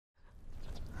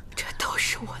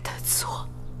我的错，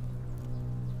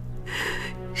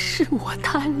是我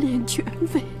贪恋权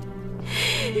位，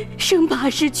生怕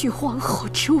失去皇后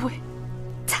之位，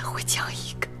才会将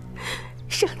一个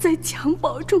尚在襁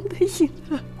褓中的婴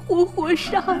儿活活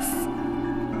杀死。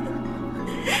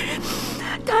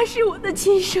她是我的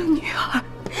亲生女儿，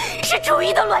是楚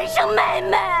仪的孪生妹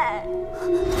妹。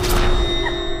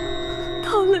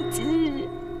到了今日，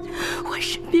我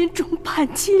身边众叛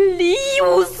亲离，一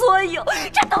无所有，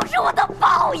这都是我的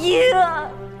报应啊！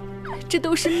这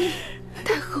都是命，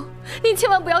太后，您千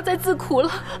万不要再自苦了。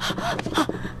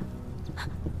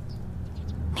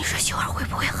你说秀儿会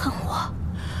不会恨我？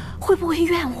会不会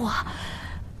怨我？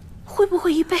会不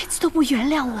会一辈子都不原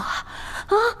谅我？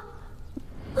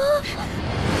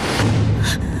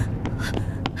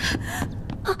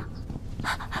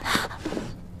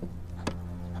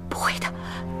不会的，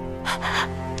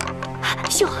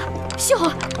秀儿，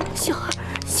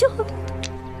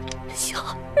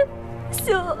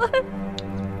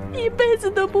一辈子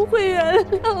都不会原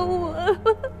谅我了。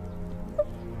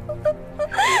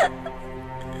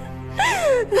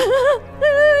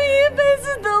一辈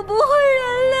子都不会原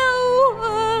谅我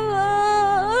了。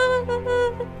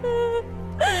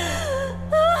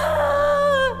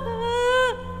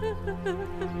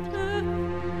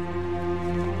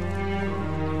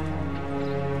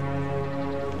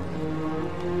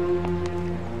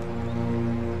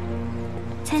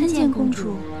参见公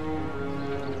主。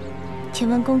请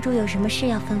问公主有什么事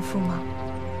要吩咐吗？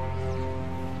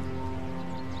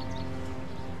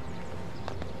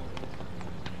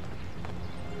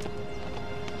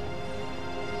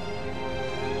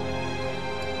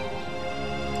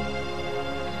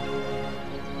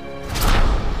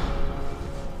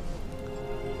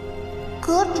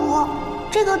阁主，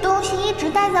这个东西一直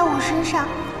带在我身上，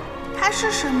它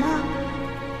是什么？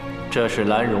这是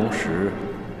蓝绒石。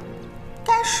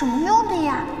干什么用的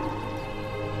呀？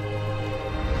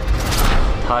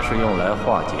它是用来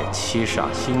化解七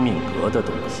煞星命格的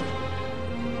东西。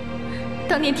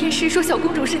当年天师说小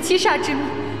公主是七煞之命，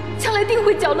将来定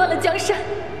会搅乱了江山。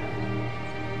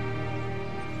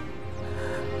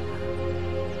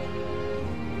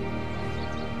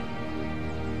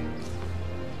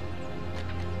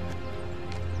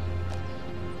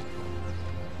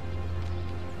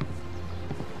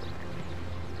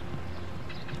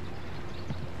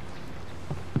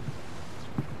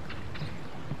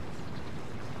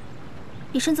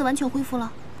你身子完全恢复了？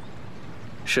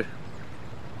是，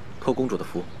托公主的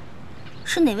福。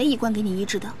是哪位医官给你医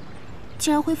治的？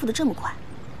竟然恢复得这么快？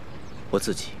我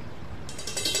自己。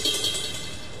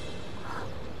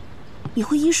你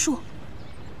会医术？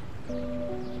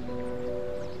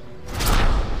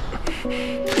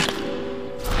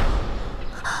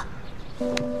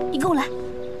你跟我来。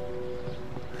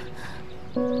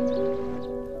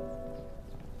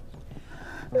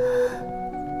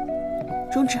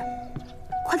容止，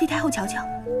快替太后瞧瞧，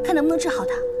看能不能治好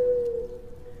她。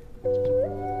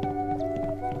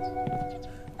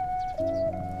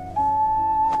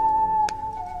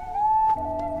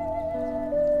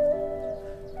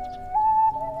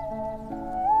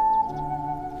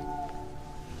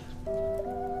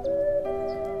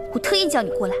我特意叫你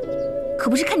过来，可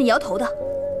不是看你摇头的。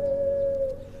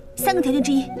3个条件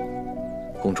之一。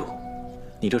公主，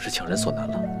你这是强人所难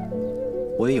了。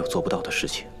我也有做不到的事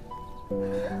情。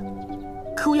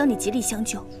可我要你竭力相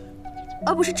救，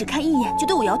而不是只看一眼就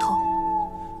对我摇头。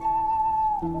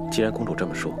既然公主这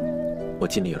么说，我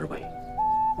尽力而为。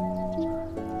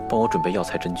帮我准备药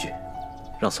材针具，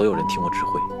让所有人听我指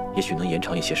挥，也许能延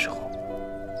长一些时候。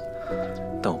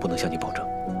但我不能向你保证。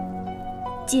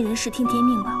尽人事听天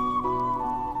命吧。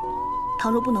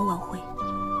倘若不能挽回，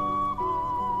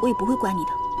我也不会怪你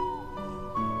的。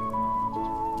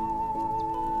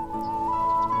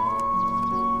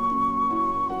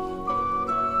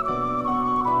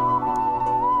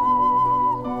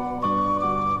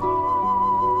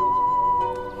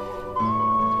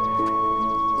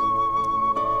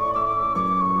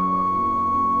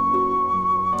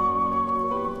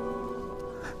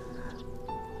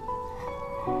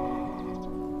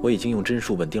我已经用针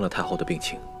术稳定了太后的病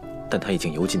情，但她已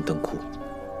经油尽灯枯，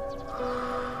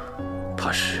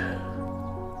怕是……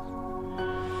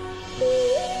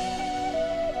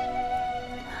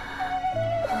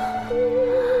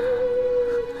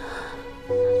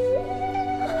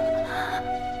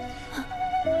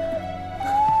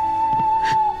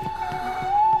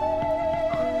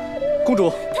公主，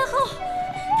太后，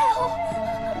太后，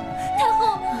太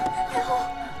后，太后，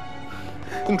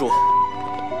公主，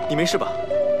你没事吧？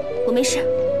我没事。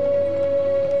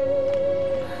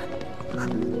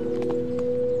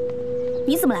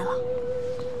你怎么来了？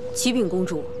启禀公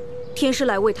主，天师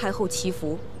来为太后祈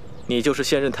福。你就是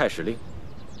现任太史令，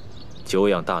久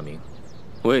仰大名。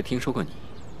我也听说过你。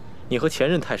你和前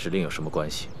任太史令有什么关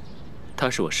系？他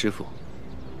是我师父。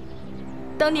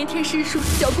当年天师说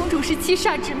小公主是七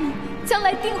煞之命，将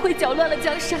来定会搅乱了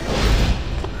江山。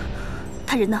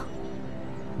他人呢？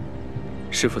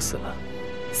师父死了。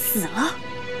死了？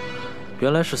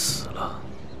原来是死了，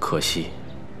可惜。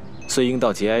虽应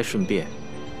道节哀顺变，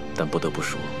但不得不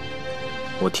说，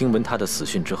我听闻他的死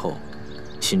讯之后，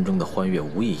心中的欢悦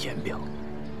无以言表。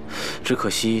只可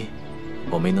惜，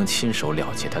我没能亲手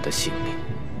了结他的性命。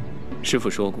师父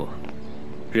说过，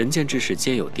人间之事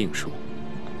皆有定数，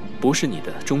不是你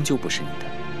的，终究不是你的。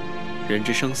人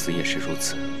之生死也是如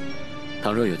此。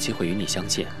倘若有机会与你相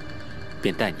见，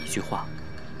便带你一句话：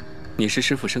你是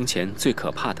师父生前最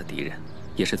可怕的敌人，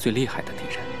也是最厉害的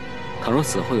敌人。倘若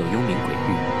死后有幽冥鬼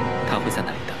域，他会在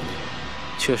那里等你。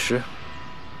确实，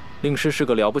令师是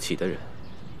个了不起的人，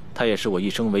他也是我一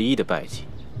生唯一的拜祭。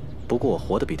不过我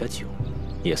活得比他久，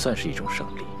也算是一种胜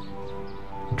利。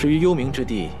至于幽冥之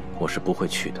地，我是不会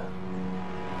去的。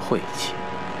晦气。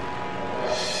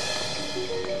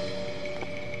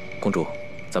公主，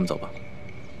咱们走吧。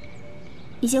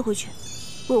你先回去，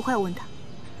我有话要问他。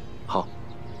好，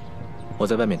我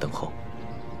在外面等候。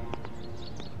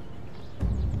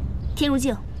天如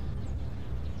镜，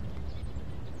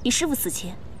你师父死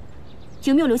前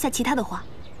有没有留下其他的话？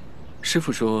师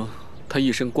父说他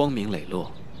一生光明磊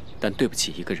落，但对不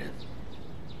起一个人。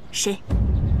谁？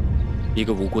一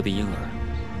个无辜的婴儿，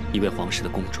一位皇室的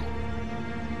公主。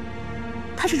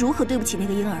他是如何对不起那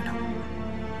个婴儿的？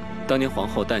当年皇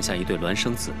后诞下一对孪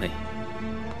生姊妹，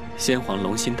先皇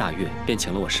龙心大悦，便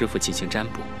请了我师父进行占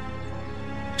卜。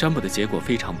占卜的结果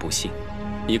非常不幸，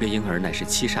一个婴儿乃是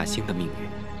七煞星的命运，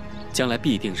将来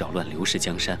必定扰乱刘氏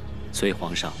江山，所以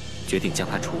皇上决定将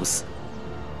他处死。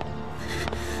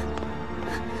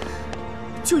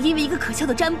就因为一个可笑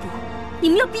的占卜，你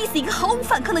们要逼死一个毫无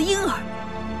反抗的婴儿，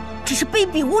只是卑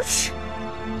鄙无耻。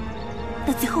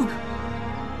那最后呢？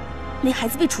那孩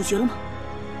子被处决了吗？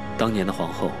当年的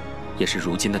皇后，也是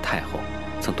如今的太后，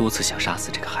曾多次想杀死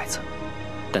这个孩子，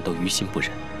但都于心不忍。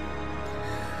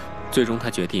最终，她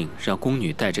决定让宫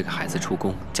女带这个孩子出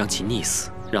宫，将其溺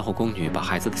死，然后宫女把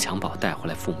孩子的襁褓带回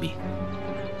来复命。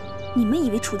你们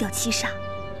以为除掉七煞，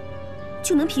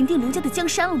就能平定刘家的江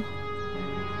山了吗？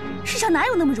世上哪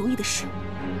有那么容易的事？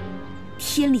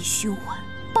天理循环，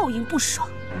报应不爽。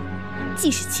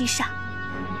即使七煞，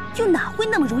又哪会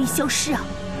那么容易消失啊？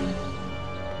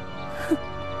哼！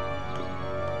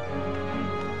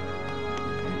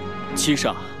七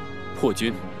煞、破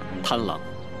军、贪狼，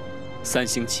三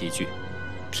星齐聚，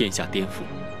天下颠覆，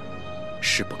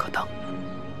势不可当。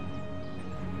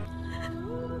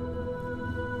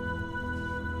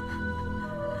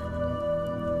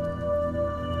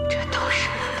这都是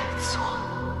我的错，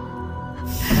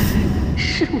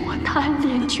是我贪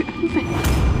恋权位，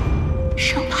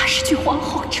生怕失去皇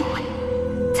后之位，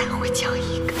才会将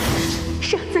一个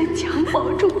尚在襁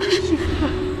褓中的婴儿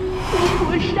活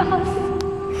活杀死。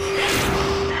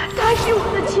她是我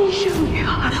的亲生女儿，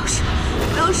不要说，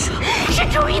不要说，是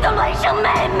主义的孪生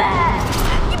妹妹。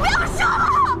你不要说了！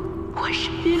我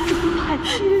身边众叛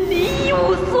亲离，一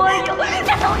无所有，这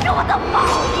都是我的报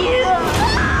应。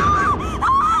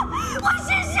我是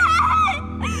谁？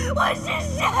我是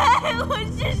谁？我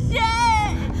是谁？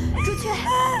朱雀，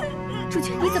朱雀，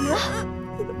你怎么了？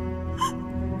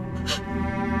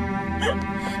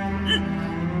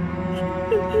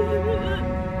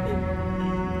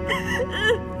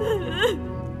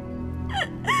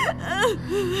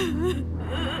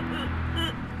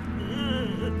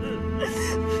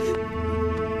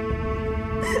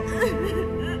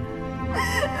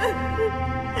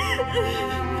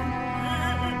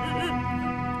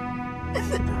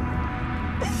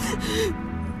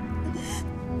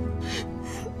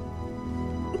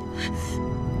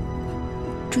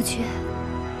朱雀，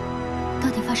到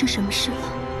底发生什么事了？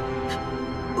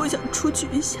我想出去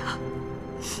一下。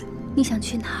你想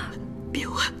去哪儿？别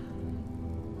问，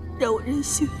让我任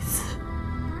性一次。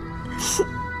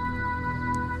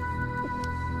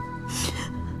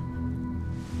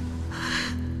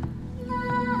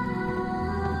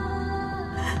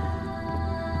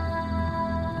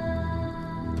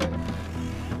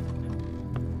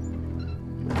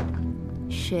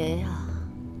谁呀？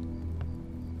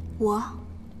我。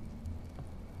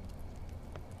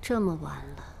这么晚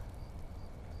了，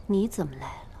你怎么来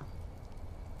了？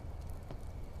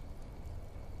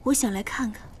我想来看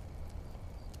看。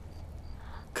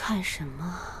看什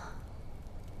么？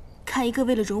看一个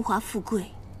为了荣华富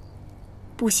贵，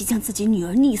不惜将自己女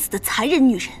儿溺死的残忍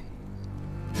女人。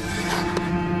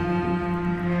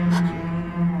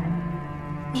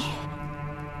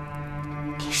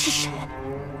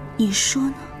你说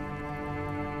呢？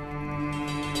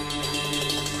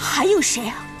还有谁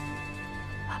啊？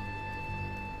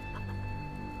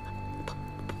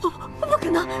不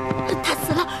可能，他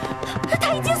死了，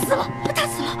他已经死了，他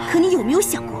死了。可你有没有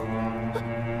想过，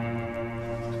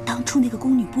当初那个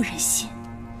宫女不忍心，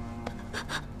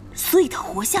所以她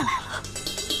活下来了。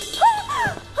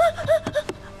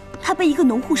她被一个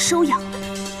农户收养了，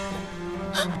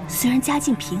虽然家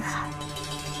境贫寒，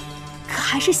可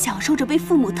还是享受着被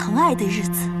父母疼爱的日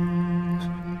子。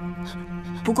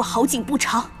不过好景不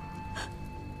长，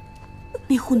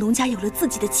那户农家有了自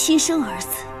己的亲生儿子。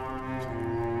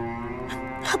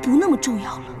他不那么重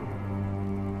要了，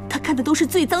他干的都是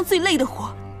最脏最累的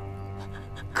活，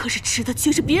可是吃的却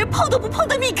是别人碰都不碰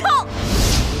的米糠。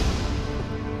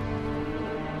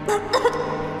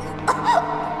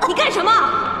你干什么？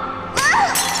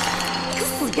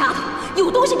死丫头，有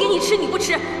东西给你吃你不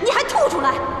吃，你还吐出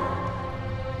来！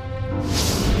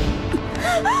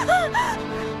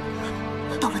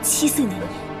到了7岁那年，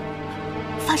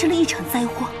发生了一场灾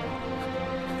荒，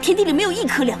田地里没有一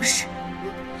颗粮食。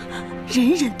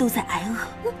人人都在挨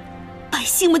饿，百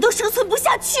姓们都生存不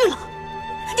下去了。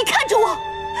你看着我，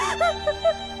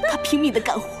他拼命的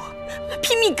干活，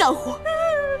拼命干活，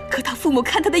可他父母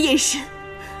看他的眼神，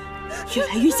越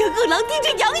来越像饿狼盯着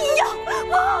羊一样。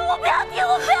我不要听，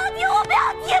我不要听，我不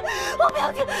要听，我不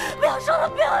要听，不要说了，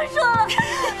不要说了，不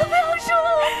要说了，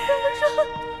不要说了，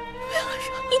不要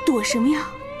说了。你躲什么呀？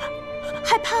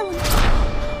害怕了吗？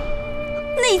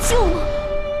内疚吗？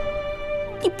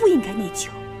你不应该内疚。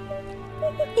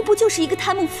你不就是一个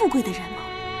贪慕富贵的人吗？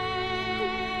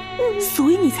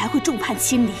所以你才会众叛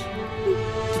亲离。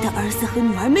你的儿子和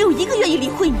女儿没有一个愿意理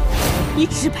会你，你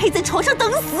只配在床上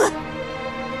等死。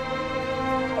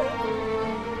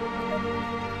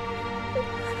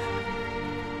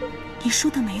你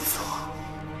说的没错，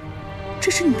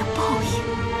这是你的报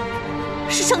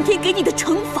应，是上天给你的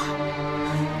惩罚。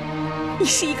你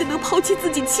是一个能抛弃自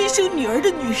己亲生女儿的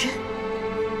女人，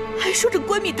还说着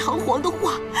冠冕堂皇的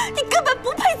话，你根本不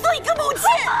配做一个母亲！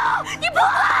你不配！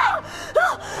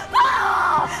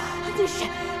你是谁？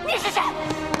你是谁？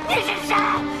你是谁？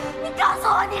你告诉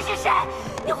我你是谁？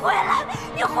你回来！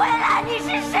你回来！你是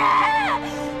谁？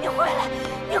你回来！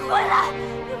你回来！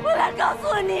你回来！告诉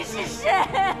我你是谁？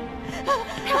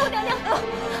太后娘娘，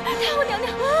太后娘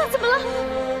娘，怎么了？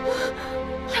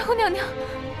太后娘娘，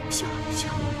秀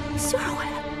儿回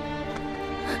来了，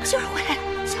秀儿回来了，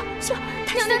秀儿，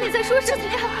娘娘你在说什么呀？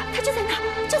她就在那儿，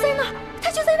就在那儿，她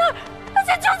就在那儿，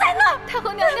她就在那儿！太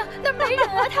后娘娘，那儿没人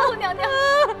啊！太后娘娘，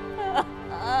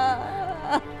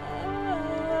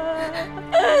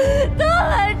他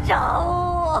来找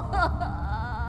我。